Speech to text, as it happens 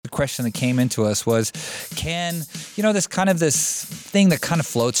question that came into us was, this thing that kind of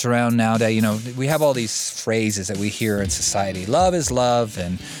floats around nowadays, we have all these phrases that we hear in society. Love is love,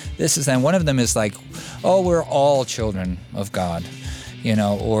 and this is, and one of them is like, oh, we're all children of God,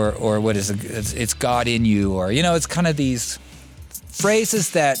 or what is it? It's God in you, or, it's kind of these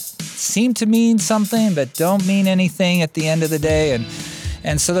phrases that seem to mean something but don't mean anything at the end of the day.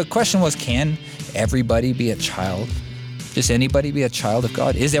 And so the question was, can everybody be a child? Does anybody be a child of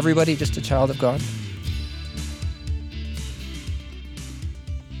God? Is everybody just a child of God?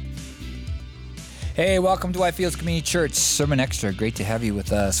 Hey, welcome to Whitefields Community Church Sermon Extra. Great to have you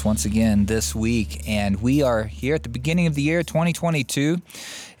with us once again this week. And we are here at the beginning of the year 2022,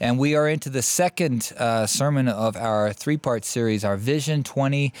 and we are into the second sermon of our three-part series, our Vision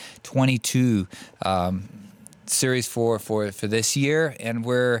 2022 series for this year. And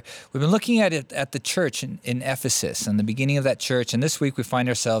we've been looking at it at the church in Ephesus and the beginning of that church. And this week we find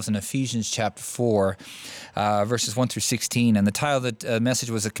ourselves in Ephesians chapter 4, verses 1 through 16. And the title of the message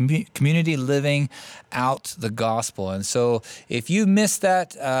was a community living out the gospel. And so if you missed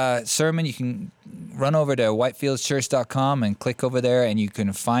that sermon, you can run over to whitefieldschurch.com and click over there, and you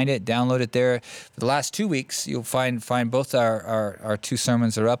can find it, download it there. For the last 2 weeks, you'll find both our two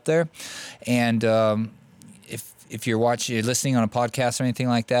sermons are up there. And if you're listening on a podcast or anything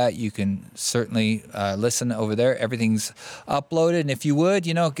like that, you can certainly listen over there. Everything's uploaded. And if you would,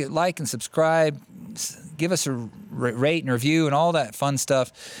 like and subscribe, give us a rate and review and all that fun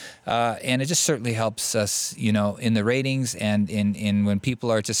stuff. And it just certainly helps us, in the ratings and in when people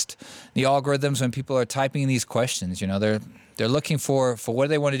are just the algorithms, when people are typing these questions, they're looking for what do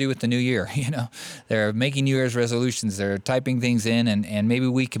they want to do with the new year. They're making New Year's resolutions. They're typing things in, and maybe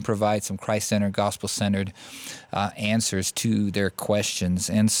we can provide some Christ-centered, gospel-centered answers to their questions.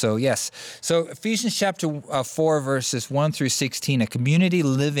 And so, yes. So Ephesians chapter 4, verses 1 through 16, a community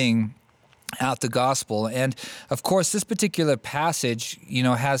living out the gospel. And of course, this particular passage,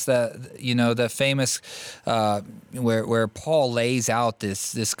 has the famous where Paul lays out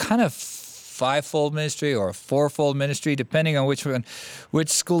this kind of fivefold ministry or fourfold ministry, depending on which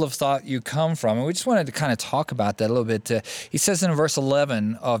school of thought you come from. And we just wanted to kind of talk about that a little bit. He says in verse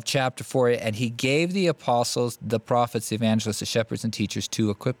 11 of chapter 4, and he gave the apostles, the prophets, the evangelists, the shepherds, and teachers to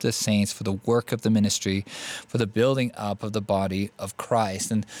equip the saints for the work of the ministry, for the building up of the body of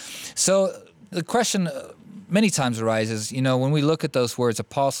Christ. And so the question many times arises, when we look at those words,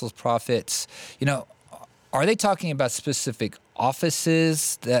 apostles, prophets, are they talking about specific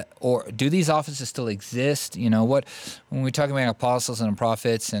offices or do these offices still exist? When we're talking about apostles and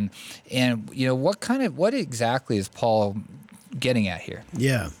prophets and what exactly is Paul getting at here?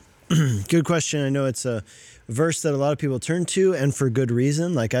 Yeah. Good question. I know it's a verse that a lot of people turn to, and for good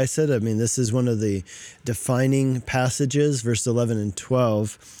reason. Like I said, this is one of the defining passages, verse 11 and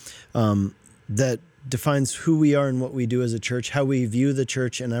 12, that defines who we are and what we do as a church, how we view the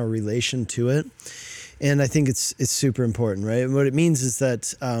church and our relation to it. And I think it's super important, right? And what it means is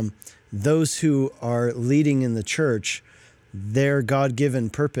that those who are leading in the church, their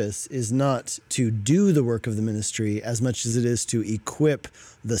God-given purpose is not to do the work of the ministry as much as it is to equip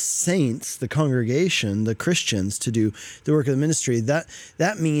the saints, the congregation, the Christians, to do the work of the ministry.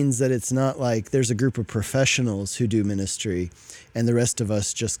 That means that it's not like there's a group of professionals who do ministry and the rest of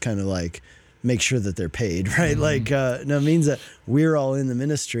us just kind of like make sure that they're paid, right? Mm-hmm. No, it means that we're all in the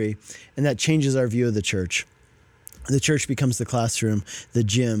ministry, and that changes our view of the church. The church becomes the classroom, the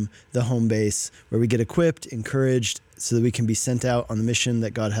gym, the home base, where we get equipped, encouraged, so that we can be sent out on the mission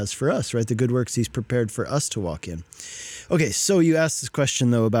that God has for us, right? The good works he's prepared for us to walk in. Okay, so you asked this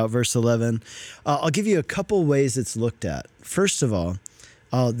question, though, about verse 11. I'll give you a couple ways it's looked at. First of all,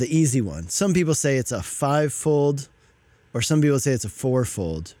 the easy one. Some people say it's a fivefold, or some people say it's a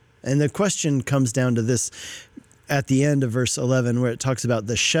fourfold. And the question comes down to this at the end of verse 11, where it talks about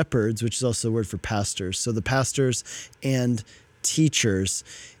the shepherds, which is also the word for pastors. So the pastors and teachers.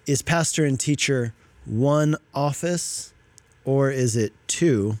 Is pastor and teacher one office, or is it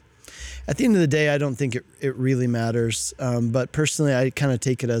two? At the end of the day, I don't think it really matters. But personally, I kind of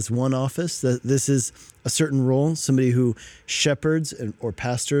take it as one office. That this is a certain role, somebody who shepherds or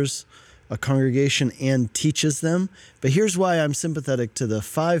pastors a congregation and teaches them. But here's why I'm sympathetic to the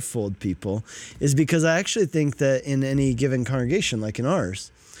fivefold people, is because I actually think that in any given congregation, like in ours,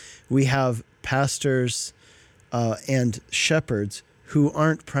 we have pastors and shepherds who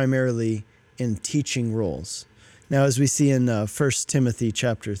aren't primarily in teaching roles. Now, as we see in 1 Timothy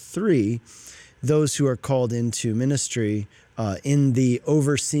chapter 3, those who are called into ministry in the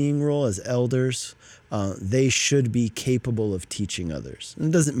overseeing role as elders, they should be capable of teaching others. And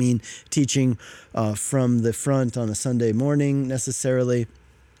it doesn't mean teaching from the front on a Sunday morning necessarily,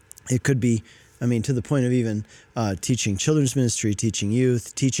 It could be, to the point of even teaching children's ministry, teaching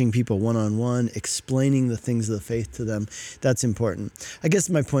youth, teaching people one-on-one, explaining the things of the faith to them. That's important. I guess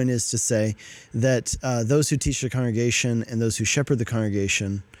my point is to say that those who teach the congregation and those who shepherd the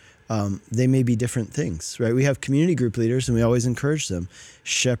congregation, they may be different things, right? We have community group leaders, and we always encourage them,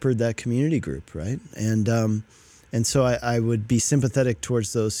 shepherd that community group, right? And so I would be sympathetic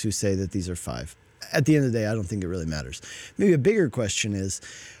towards those who say that these are 5. At the end of the day, I don't think it really matters. Maybe a bigger question is,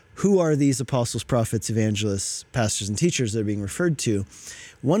 who are these apostles, prophets, evangelists, pastors, and teachers that are being referred to?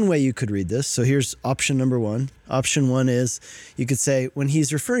 One way you could read this, so here's option number 1. Option 1 is, you could say, when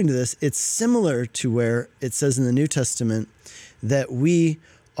he's referring to this, it's similar to where it says in the New Testament that we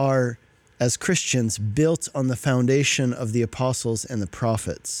are, as Christians, built on the foundation of the apostles and the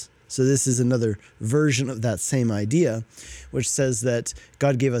prophets. So this is another version of that same idea, which says that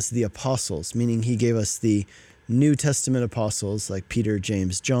God gave us the apostles, meaning he gave us the New Testament apostles like Peter,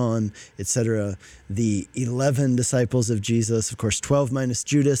 James, John, etc., the 11 disciples of Jesus, of course, 12 minus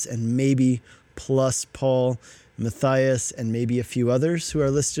Judas, and maybe plus Paul, Matthias, and maybe a few others who are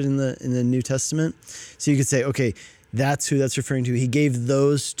listed in the New Testament. So you could say, okay, that's who that's referring to. He gave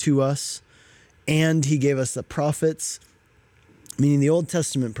those to us, and he gave us the prophets, meaning the Old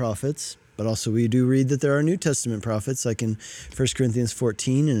Testament prophets, but also we do read that there are New Testament prophets, like in 1 Corinthians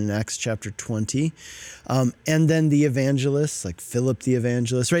 14 and in Acts chapter 20. And then the evangelists, like Philip the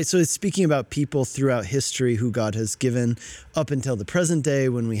evangelist, right? So it's speaking about people throughout history who God has given up until the present day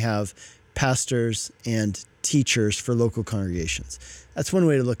when we have pastors and teachers for local congregations. That's one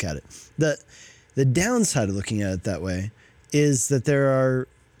way to look at it. The downside of looking at it that way is that there are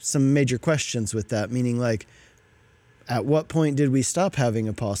some major questions with that, meaning like, at what point did we stop having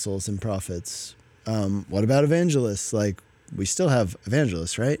apostles and prophets? What about evangelists? Like, we still have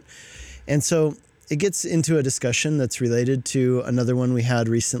evangelists, right? And so it gets into a discussion that's related to another one we had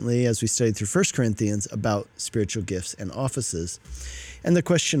recently as we studied through 1 Corinthians about spiritual gifts and offices. And the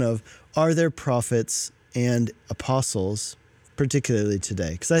question of, are there prophets and apostles, particularly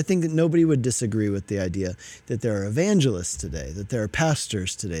today? Because I think that nobody would disagree with the idea that there are evangelists today, that there are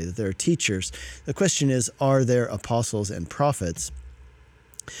pastors today, that there are teachers. The question is, are there apostles and prophets?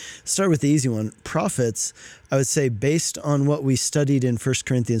 Start with the easy one. Prophets, I would say, based on what we studied in 1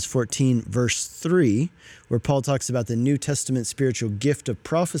 Corinthians 14, verse 3, where Paul talks about the New Testament spiritual gift of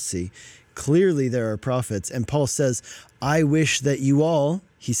prophecy, clearly there are prophets. And Paul says, I wish that you all,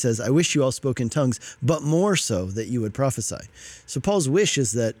 he says, I wish you all spoke in tongues, but more so that you would prophesy. So Paul's wish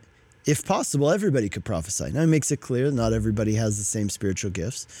is that, if possible, everybody could prophesy. Now, he makes it clear not everybody has the same spiritual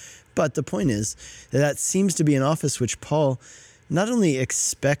gifts. But the point is that seems to be an office which Paul not only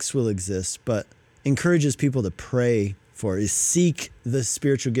expects will exist, but encourages people to pray for, is seek the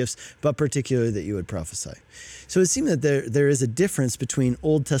spiritual gifts, but particularly that you would prophesy. So it seems that there is a difference between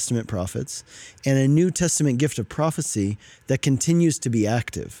Old Testament prophets and a New Testament gift of prophecy that continues to be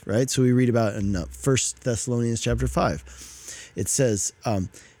active, right? So we read about in 1 Thessalonians chapter 5. It says,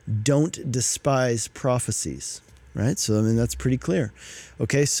 don't despise prophecies, right? So, that's pretty clear.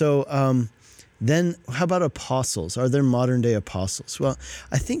 Okay, so then how about apostles? Are there modern day apostles? Well,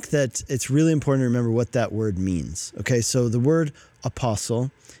 I think that it's really important to remember what that word means. Okay, so the word apostle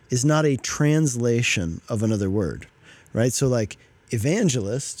is not a translation of another word, right? So like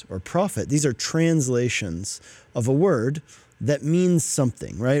evangelist or prophet, these are translations of a word that means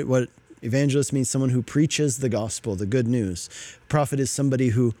something, right? What evangelist means someone who preaches the gospel, the good news. Prophet is somebody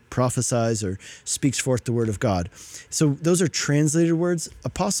who prophesies or speaks forth the word of God. So those are translated words.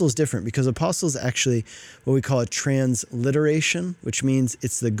 Apostle is different because apostle is actually what we call a transliteration, which means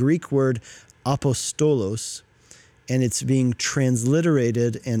it's the Greek word apostolos, and it's being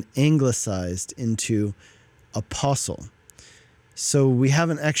transliterated and anglicized into apostle. So we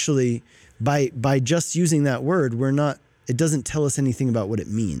haven't actually, by just using that word, it doesn't tell us anything about what it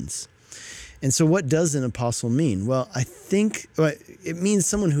means. And so what does an apostle mean? Well, I think it means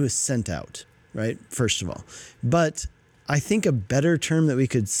someone who is sent out, right? First of all. But I think a better term that we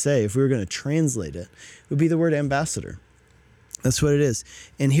could say, if we were going to translate it, would be the word ambassador. That's what it is.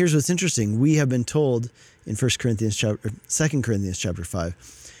 And here's what's interesting. We have been told in 2 Corinthians chapter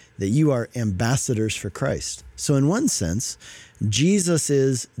 5, that you are ambassadors for Christ. So in one sense, Jesus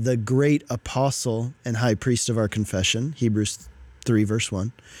is the great apostle and high priest of our confession, Hebrews 3, verse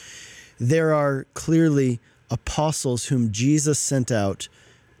 1. There are clearly apostles whom Jesus sent out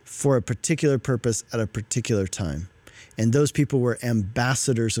for a particular purpose at a particular time. And those people were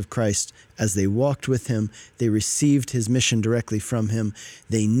ambassadors of Christ as they walked with him. They received his mission directly from him.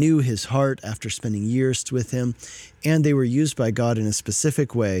 They knew his heart after spending years with him. And they were used by God in a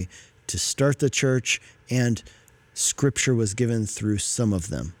specific way to start the church, and scripture was given through some of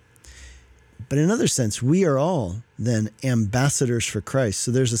them. But in another sense, we are all then ambassadors for Christ.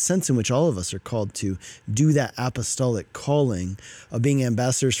 So there's a sense in which all of us are called to do that apostolic calling of being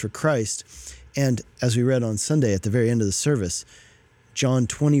ambassadors for Christ. And as we read on Sunday at the very end of the service, John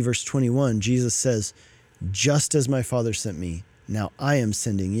 20, verse 21, Jesus says, just as my Father sent me, now I am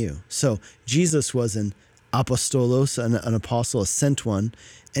sending you. So Jesus was an apostolos, an apostle, a sent one,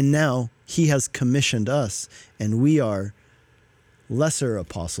 and now he has commissioned us, and we are lesser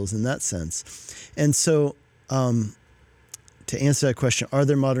apostles in that sense. And so to answer that question, are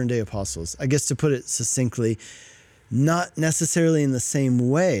there modern day apostles? I guess to put it succinctly, not necessarily in the same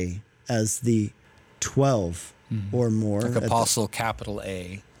way as the 12 or more. Like apostle, capital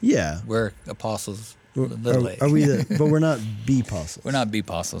A. Yeah. We're apostles, little a. Are we but we're not B apostles. We're not B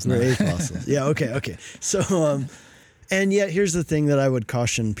apostles. No. We're A apostles. Yeah, okay. So, and yet here's the thing that I would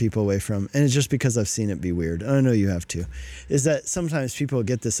caution people away from, and it's just because I've seen it be weird, and I know you have too, is that sometimes people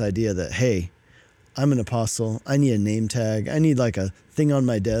get this idea that, hey, I'm an apostle. I need a name tag. I need like a thing on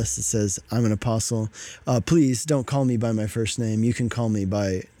my desk that says I'm an apostle. Please don't call me by my first name. You can call me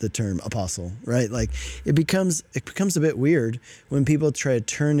by the term apostle, right? Like it becomes a bit weird when people try to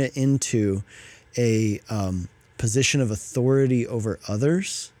turn it into a position of authority over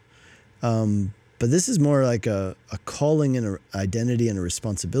others. But this is more like a calling and an identity and a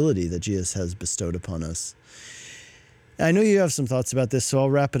responsibility that Jesus has bestowed upon us. I know you have some thoughts about this, so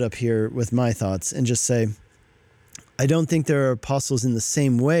I'll wrap it up here with my thoughts and just say, I don't think there are apostles in the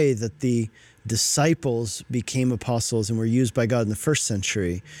same way that the disciples became apostles and were used by God in the first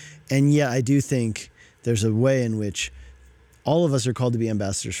century. And yet I do think there's a way in which all of us are called to be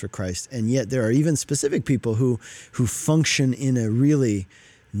ambassadors for Christ. And yet there are even specific people who function in a really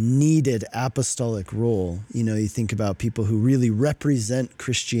needed apostolic role. You know, you think about people who really represent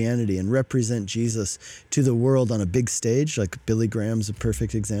Christianity and represent Jesus to the world on a big stage, like Billy Graham's a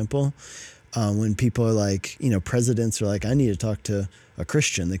perfect example. When people are like, you know, presidents are like, I need to talk to a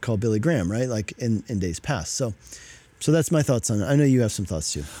Christian, they call Billy Graham, right? Like in days past. So that's my thoughts on it. I know you have some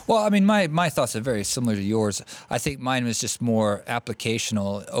thoughts too. Well, I mean, my thoughts are very similar to yours. I think mine was just more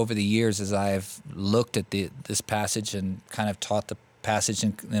applicational over the years as I've looked at this passage and kind of taught the passage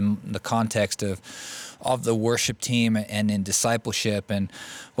in the context of the worship team and in discipleship. And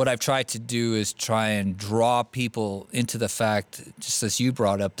what I've tried to do is try and draw people into the fact, just as you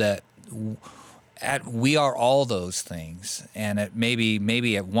brought up, that we are all those things. And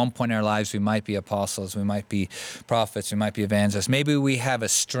maybe at one point in our lives we might be apostles, we might be prophets, we might be evangelists. Maybe we have a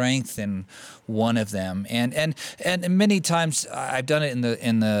strength in one of them. And many times I've done it in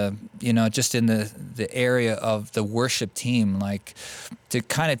the you know, just in the area of the worship team, like to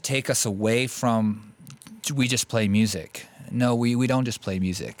kind of take us away from we just play music. No, we don't just play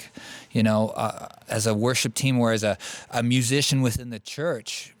music. You know, as a worship team or as a musician within the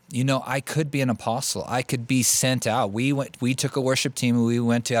church, you know, I could be an apostle. I could be sent out. We took a worship team and we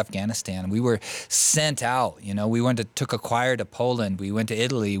went to Afghanistan. We were sent out. You know, took a choir to Poland. We went to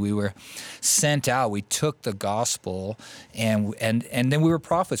Italy. We were sent out. We took the gospel and then we were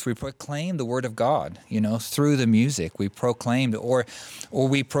prophets. We proclaimed the word of God, you know, through the music. We proclaimed or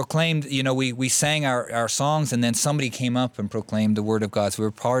we proclaimed, you know, we sang our songs and then somebody came up and proclaimed the word of God. So we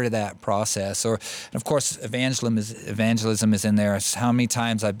were part of that process. And of course, evangelism is in there. It's how many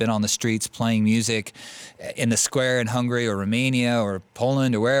times I've been on the streets playing music in the square in Hungary or Romania or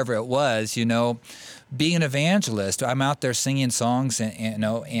Poland or wherever it was, you know, being an evangelist. I'm out there singing songs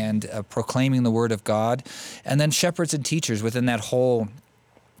and proclaiming the word of God. And then shepherds and teachers within that whole,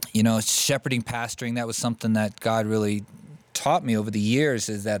 you know, shepherding, pastoring, that was something that God really taught me over the years,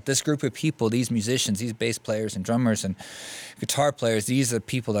 is that this group of people, these musicians, these bass players and drummers and guitar players, these are the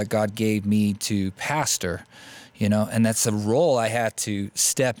people that God gave me to pastor. You know, and that's a role I had to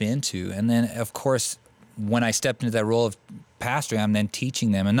step into. And then, of course, when I stepped into that role of pastoring, I'm then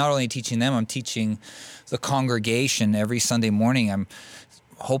teaching them. And not only teaching them, I'm teaching the congregation every Sunday morning. I'm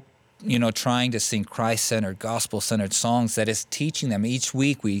trying to sing Christ-centered, gospel-centered songs that is teaching them. Each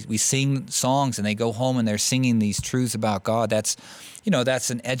week we sing songs and they go home and they're singing these truths about God. That's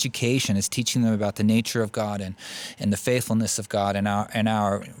an education. It's teaching them about the nature of God and the faithfulness of God and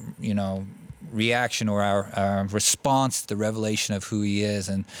our reaction or our response to the revelation of who he is.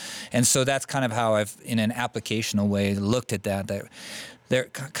 And so that's kind of how I've, in an applicational way, looked at that there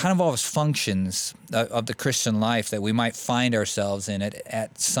kind of always functions of the Christian life that we might find ourselves in it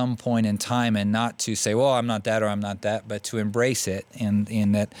at some point in time, and not to say, well, I'm not that or I'm not that, but to embrace it,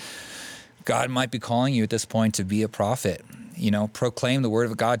 and that God might be calling you at this point to be a prophet, proclaim the word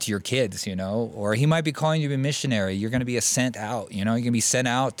of God to your kids, or he might be calling you to be a missionary. You're going to be sent out, you're going to be sent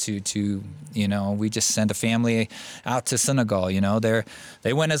out to we just sent a family out to Senegal,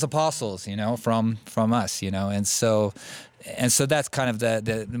 they went as apostles, from us, and so that's kind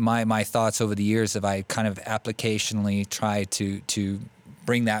of my thoughts over the years of I kind of applicationally try to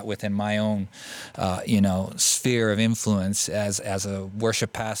bring that within my own, sphere of influence as a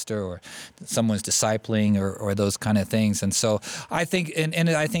worship pastor or someone's discipling or those kind of things. And so I think, and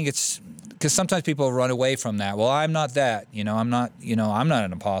I think it's because sometimes people run away from that. Well, I'm not that, I'm not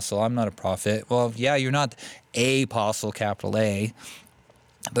an apostle. I'm not a prophet. Well, yeah, you're not a apostle, capital A.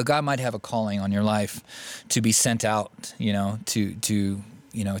 But God might have a calling on your life to be sent out, to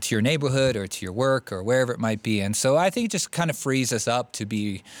your neighborhood or to your work or wherever it might be. And so I think it just kind of frees us up to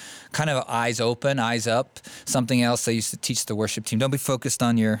be kind of eyes open, eyes up. Something else I used to teach the worship team. Don't be focused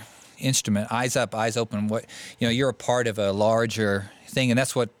on your instrument. Eyes up, eyes open. You're a part of a larger thing. And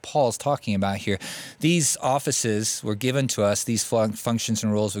that's what Paul's talking about here. These offices were given to us, these functions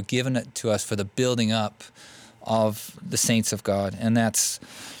and roles were given to us for the building up of the saints of God. And that's,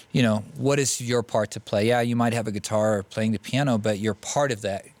 what is your part to play? Yeah, you might have a guitar or playing the piano, but you're part of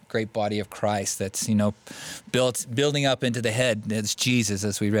that great body of Christ that's, building up into the head. That's Jesus,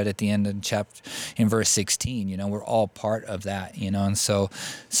 as we read at the end of in verse 16. We're all part of that, and so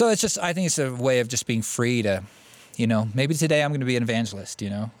it's just, I think it's a way of just being free to, maybe today I'm going to be an evangelist,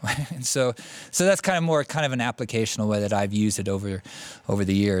 and so that's kind of an applicational way that I've used it over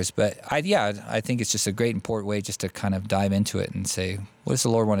the years. But I think it's just a great important way just to kind of dive into it and say, what does the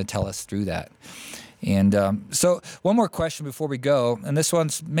Lord want to tell us through that? And so one more question before we go, and this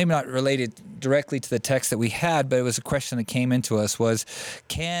one's maybe not related directly to the text that we had, but it was a question that came into us was,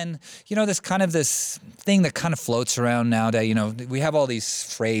 this thing that kind of floats around nowadays, we have all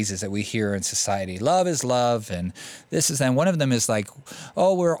these phrases that we hear in society, love is love, and this is, and one of them is like,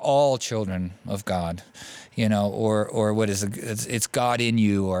 oh, we're all children of God, or what is it, it's God in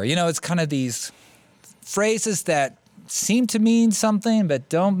you, or, it's kind of these phrases that seem to mean something but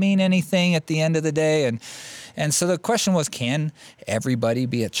don't mean anything at the end of the day. And so the question was, can everybody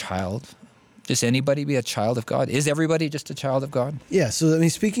be a child? Does anybody be a child of God? Is everybody just a child of God? Yeah, so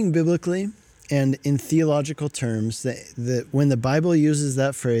speaking biblically and in theological terms, that when the Bible uses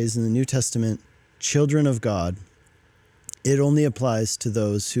that phrase in the New Testament, children of God, it only applies to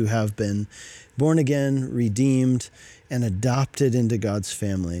those who have been born again, redeemed, and adopted into God's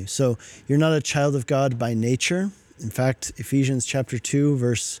family. So you're not a child of God by nature. In fact, Ephesians chapter 2,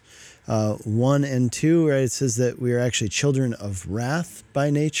 verse 1 and 2, right, it says that we are actually children of wrath by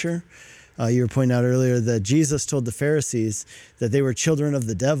nature. You were pointing out earlier that Jesus told the Pharisees that they were children of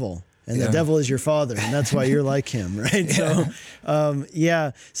the devil, and the devil is your father, and that's why you're like him, right?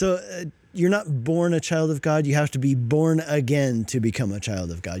 Yeah. So you're not born a child of God. You have to be born again to become a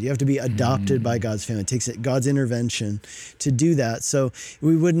child of God. You have to be adopted by God's family. It takes God's intervention to do that. So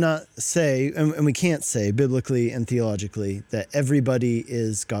we would not say, and we can't say biblically and theologically, that everybody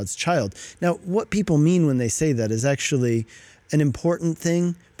is God's child. Now, what people mean when they say that is actually an important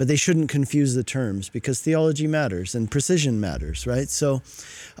thing, but they shouldn't confuse the terms because theology matters and precision matters, right? So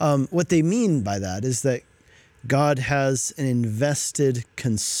what they mean by that is that God has an invested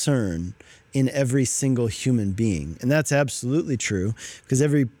concern in every single human being. And that's absolutely true because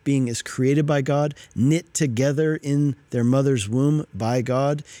every being is created by God, knit together in their mother's womb by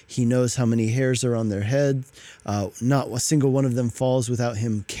God. He knows how many hairs are on their head. Not a single one of them falls without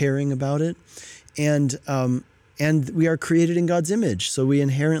him caring about it. And we are created in God's image. So we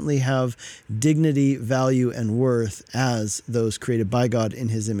inherently have dignity, value, and worth as those created by God in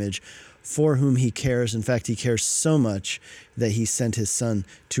his image, for whom he cares. In fact, he cares so much that he sent his son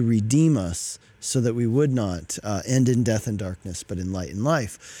to redeem us so that we would not end in death and darkness, but in light and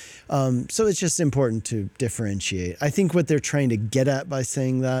life. So it's just important to differentiate. I think what they're trying to get at by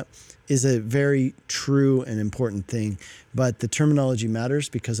saying that is a very true and important thing, but the terminology matters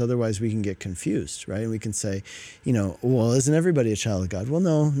because otherwise we can get confused, right? And we can say, well, isn't everybody a child of God? Well,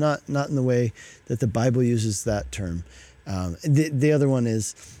 no, not in the way that the Bible uses that term. The other one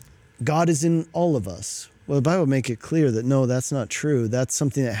is, God is in all of us. Well, the Bible makes it clear that no, that's not true. That's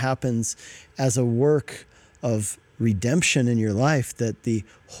something that happens as a work of redemption in your life, that the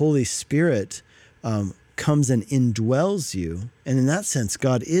Holy Spirit comes and indwells you. And in that sense,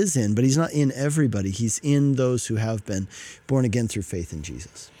 God is in, but he's not in everybody. He's in those who have been born again through faith in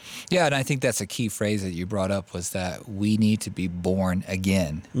Jesus. Yeah, and I think that's a key phrase that you brought up, was that we need to be born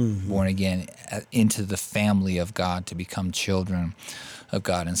again, born again into the family of God, to become children of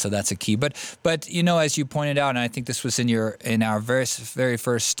God. And so that's a key. But as you pointed out, and I think this was in our very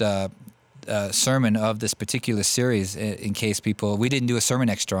first sermon of this particular series. In case we didn't do a sermon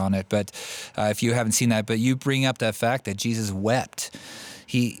extra on it, but if you haven't seen that, but you bring up that fact that Jesus wept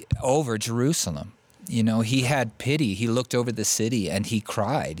over Jerusalem. He had pity. He looked over the city and he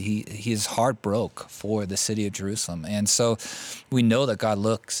cried. His heart broke for the city of Jerusalem. And so we know that God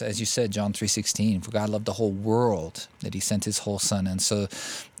looks, as you said, John 3:16, for God loved the whole world, that he sent his whole son. And so,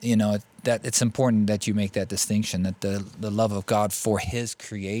 that it's important that you make that distinction, that the love of God for his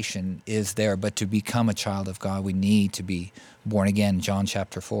creation is there. But to become a child of God, we need to be born again. John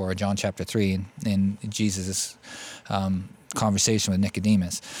chapter 4 or John chapter 3 in Jesus' conversation with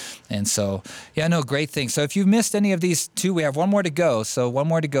Nicodemus. And so, great thing. So if you've missed any of these two, we have one more to go. So one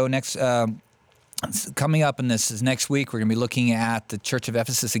more to go next. Coming up in this is next week, we're going to be looking at the Church of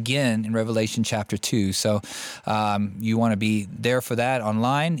Ephesus again in Revelation chapter 2. So you want to be there for that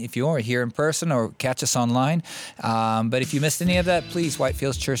online if you are here in person, or catch us online. But if you missed any of that, please,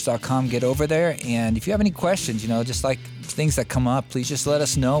 whitefieldschurch.com, get over there. And if you have any questions, just like things that come up, please just let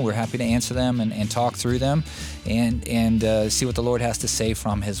us know. We're happy to answer them and talk through them and see what the Lord has to say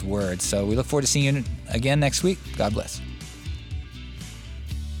from his word. So we look forward to seeing you again next week. God bless.